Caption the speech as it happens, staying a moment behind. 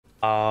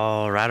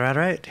All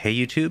right. Hey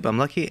YouTube, I'm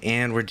Lucky,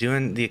 and we're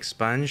doing the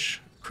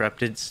Expunge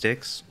Corrupted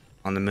Sticks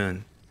on the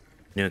Moon.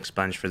 New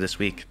Expunge for this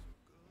week.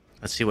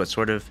 Let's see what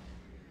sort of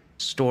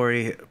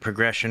story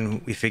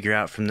progression we figure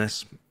out from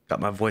this. Got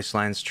my voice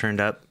lines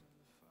turned up.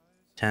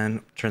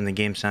 10. Turn the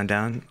game sound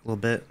down a little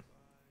bit.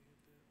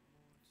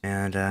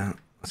 And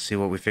let's see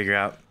what we figure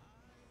out.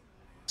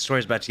 The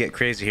story's about to get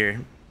crazy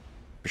here.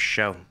 For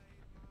show.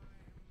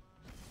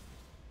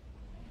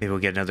 Maybe we'll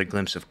get another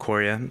glimpse of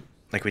Korea,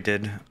 like we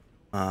did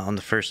on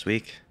the first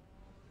week.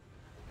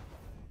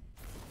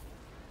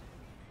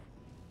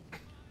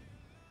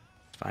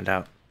 Let's find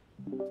out.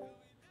 All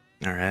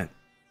right.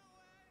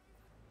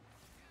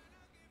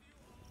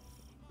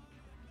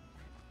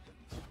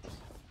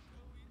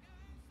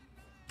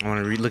 I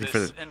want to read looking for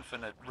the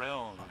infinite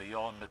realm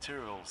beyond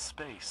material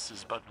space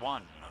is but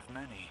one of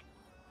many.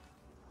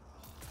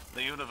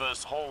 The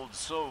universe holds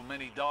so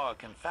many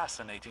dark and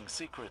fascinating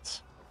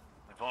secrets.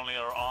 If only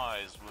our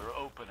eyes were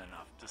open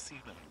enough to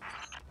see them.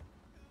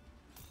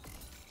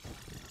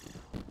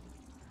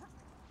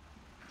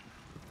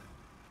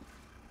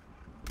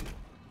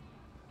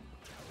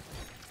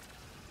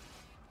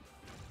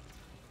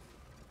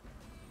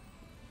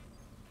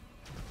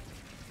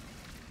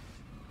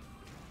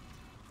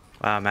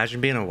 Wow, imagine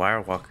being a wire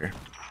walker.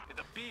 It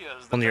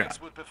appears the prince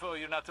would prefer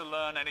you not to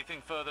learn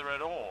anything further at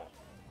all.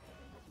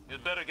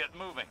 You'd better get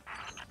moving.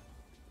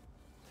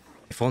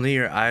 If only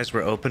your eyes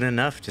were open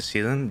enough to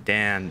see them.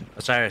 Damn,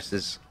 Osiris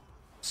is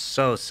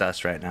so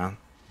sus right now.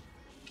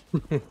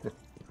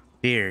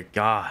 Dear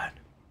God.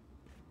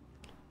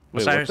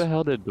 Wait, Osiris, what the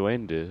hell did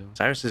Dwayne do?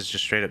 Osiris is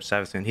just straight up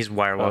Savathun. He's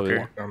wire walker.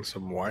 Walked on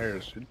some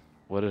wires, dude.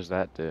 What does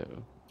that do?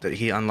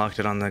 He unlocked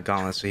it on the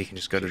gauntlet so he can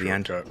just go to the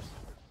end.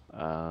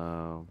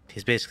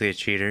 He's basically a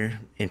cheater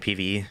in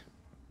PvE.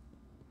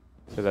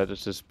 So that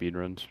just a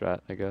speedrun strat,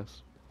 I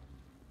guess?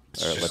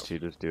 Or it lets you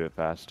just do it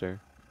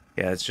faster?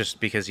 Yeah, it's just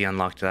because he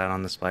unlocked that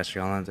on the Splicer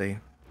Gauntlet.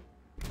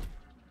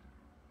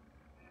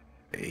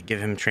 They give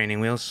him training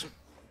wheels.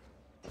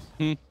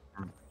 He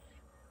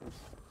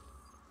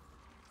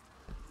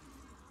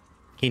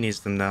needs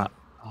them though.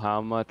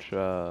 How much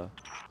The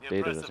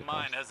data does oppressive it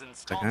mind cost? has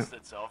ensconced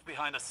itself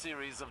behind a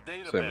series of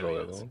data Same as all the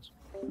other barriers. ones.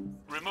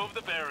 Remove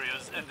the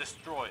barriers and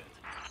destroy it.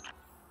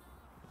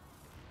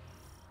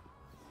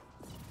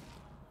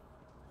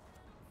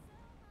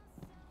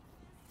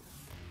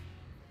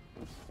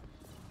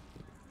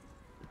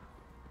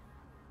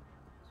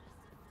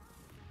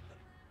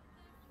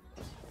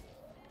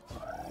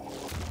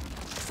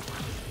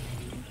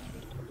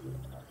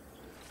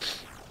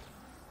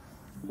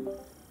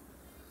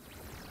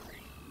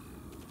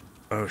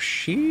 Oh,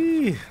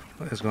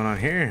 what is going on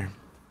here?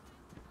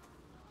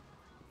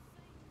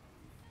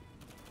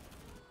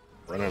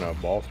 Running a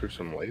ball through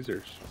some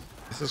lasers.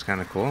 This is kind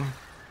of cool.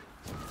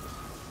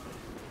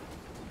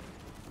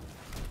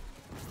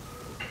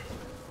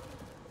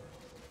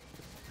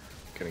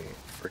 Getting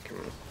freaking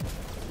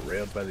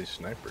railed by these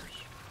snipers.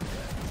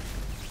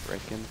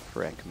 Frickin'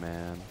 frick,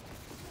 man.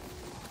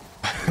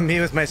 Me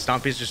with my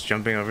stompies just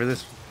jumping over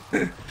this.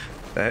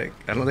 I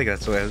don't think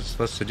that's the way I was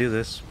supposed to do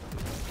this.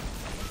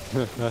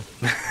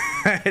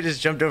 I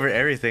just jumped over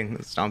everything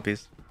with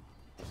stompies.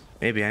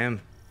 Maybe I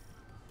am.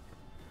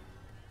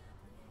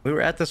 We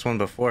were at this one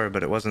before,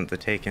 but it wasn't the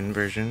taken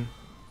version.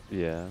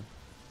 Yeah.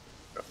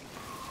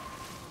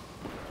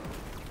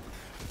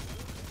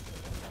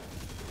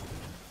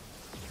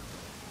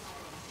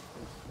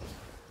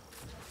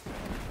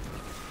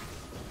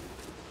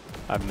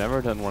 I've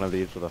never done one of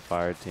these with a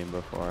fire team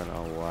before, and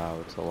oh wow,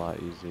 it's a lot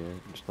easier.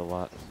 Just a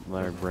lot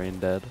more brain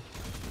dead.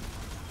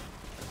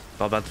 It's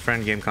all about the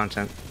friend game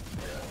content.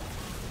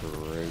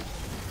 Great.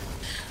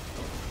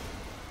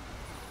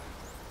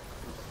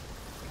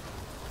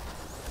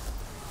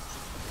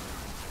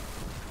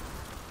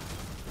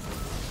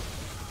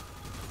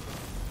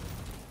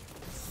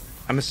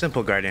 I'm a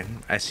simple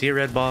guardian. I see a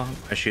red ball,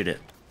 I shoot it.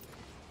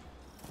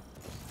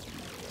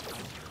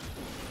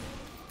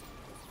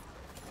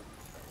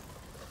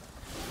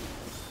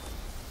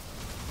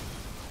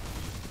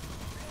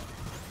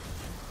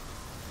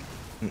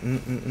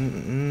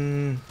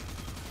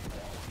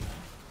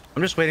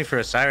 I'm just waiting for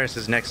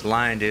Osiris's next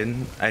line,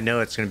 dude. I know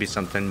it's gonna be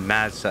something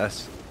mad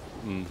sus.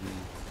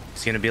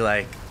 It's gonna be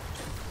like,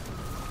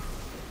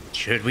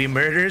 should we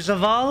murder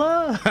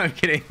Zavala? I'm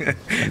kidding.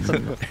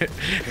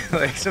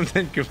 Like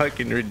something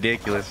fucking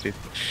ridiculous, dude.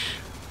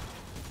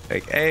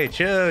 Like, hey,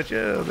 chill,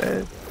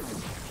 man.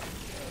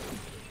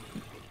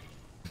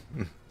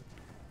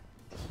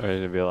 Or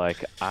it'd be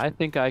like, I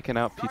think I can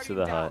out Pizza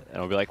the Hut,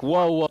 and I'll be like,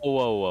 whoa, whoa,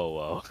 whoa, whoa,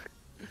 whoa.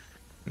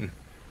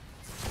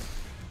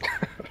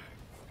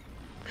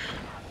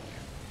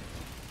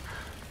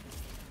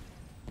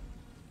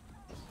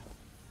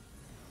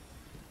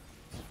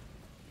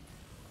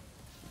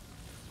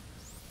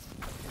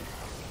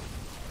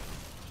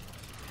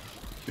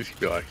 Just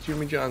be like,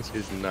 Jimmy Johns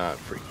is not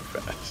freaking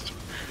fast.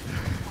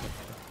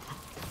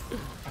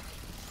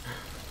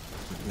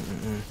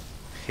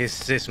 He'll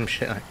say some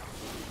shit like,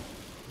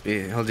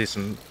 he'll do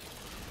some,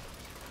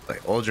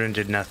 like, Aldrin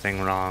did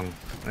nothing wrong.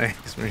 Like,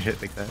 some shit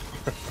like that.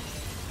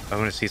 I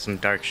want to see some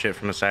dark shit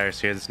from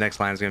Osiris here. This next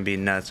line's gonna be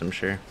nuts, I'm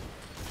sure.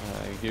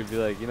 You'd be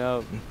like, you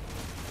know,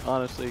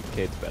 honestly,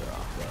 Kate's better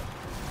off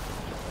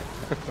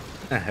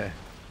though.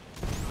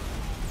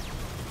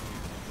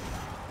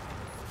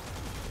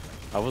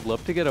 I would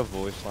love to get a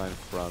voice line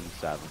from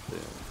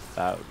Savathun.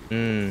 That would be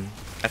cool.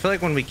 I feel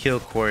like when we kill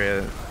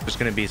Korea, there's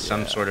gonna be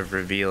some sort of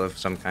reveal of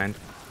some kind.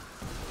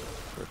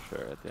 For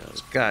sure, at the end.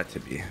 It's got to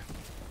be.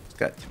 It's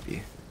got to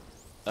be.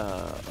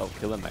 Oh,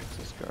 kill a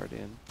Nexus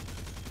Guardian.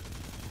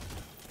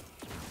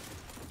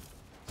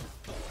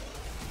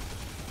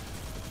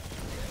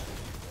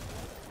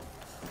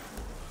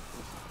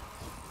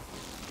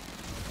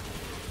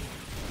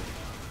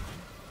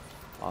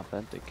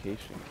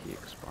 Authentication key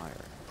expire.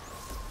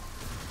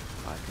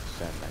 I can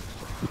stand next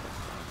to it.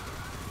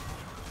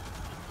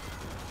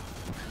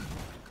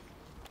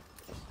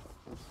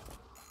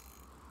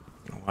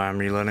 Why I'm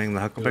reloading the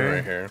Huckleberry?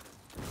 Right here.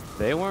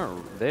 They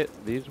weren't.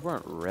 These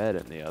weren't red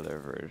in the other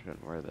version,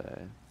 were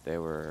they? They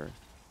were.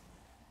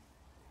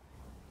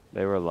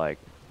 They were like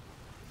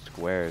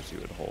squares you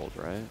would hold,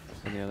 right?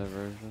 In the other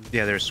version.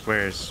 Yeah, they're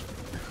squares.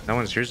 That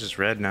one's yours is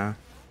red now.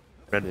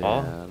 Red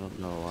ball? Yeah, I don't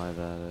know why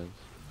that is.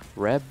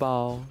 Red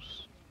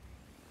balls.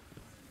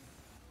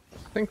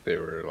 I think they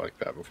were like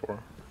that before.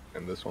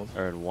 In this one.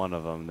 Or in one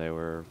of them, they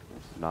were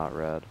not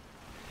red.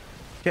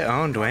 Get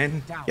owned,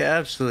 Dwayne. Get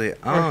absolutely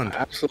owned.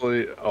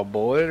 Absolutely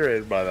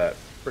obliterated by that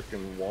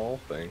freaking wall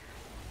thing.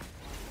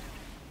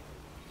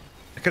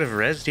 I could have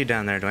rezzed you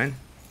down there, Dwayne.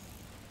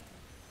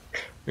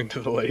 Into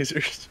the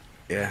lasers.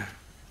 Yeah.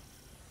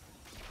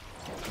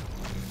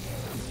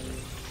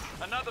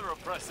 Another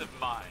oppressive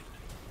mind.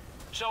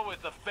 Show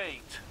it the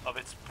fate of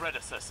its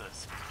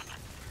predecessors.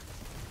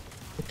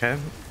 Okay.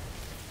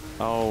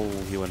 Oh,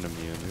 he went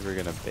immune. We were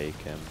gonna bake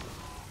him.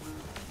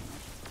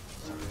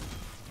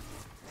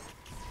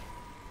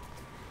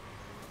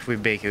 If we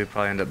bake it, we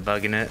probably end up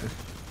bugging it.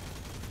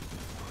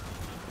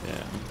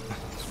 Yeah.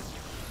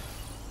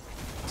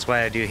 That's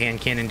why I do hand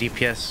cannon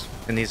DPS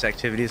in these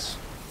activities.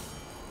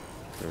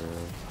 Sure.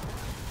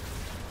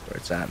 Where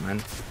it's at,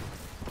 man.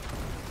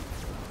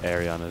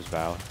 Ariana's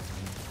vow.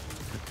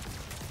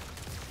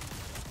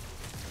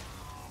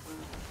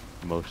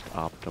 Most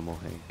optimal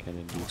hand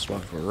cannon.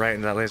 We're right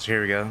into that laser.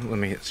 Here we go. Let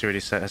me see what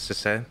he has to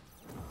say.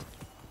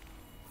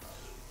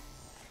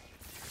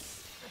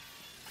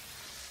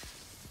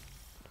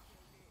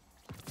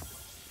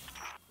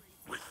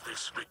 With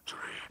this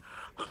victory,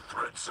 the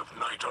threads of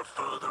night are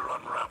further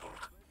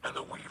unraveled, and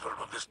the weaver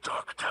of this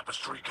dark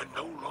tapestry can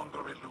no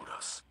longer elude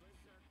us.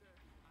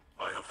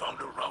 I have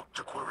found a route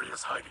to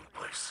Quiria's hiding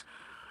place.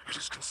 It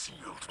is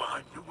concealed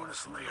behind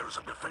numerous layers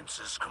of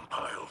defenses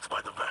compiled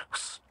by the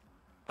Vex.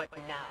 But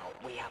now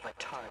we have a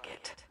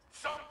target.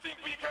 Something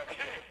we can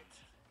hit!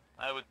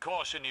 I would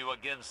caution you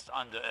against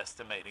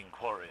underestimating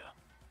Quoria.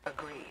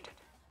 Agreed.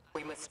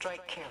 We must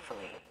strike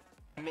carefully.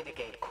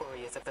 Mitigate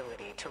Quiria's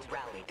ability to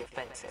rally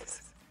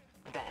defenses.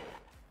 Then,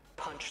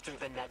 punch through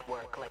the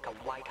network like a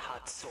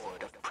white-hot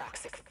sword of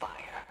praxic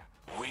fire.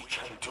 We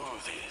can do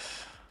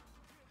this.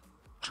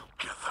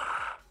 Together.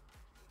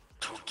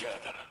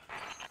 Together.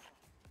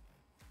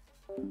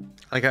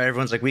 I like how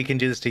everyone's like, we can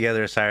do this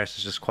together. Osiris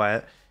is just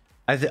quiet.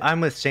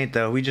 I'm with Saint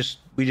though. We just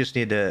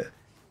need to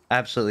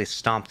absolutely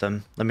stomp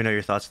them. Let me know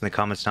your thoughts in the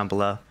comments down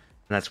below. And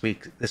that's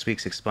this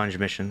week's Expunge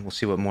mission. We'll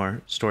see what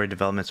more story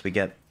developments we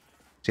get.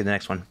 See you in the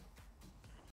next one.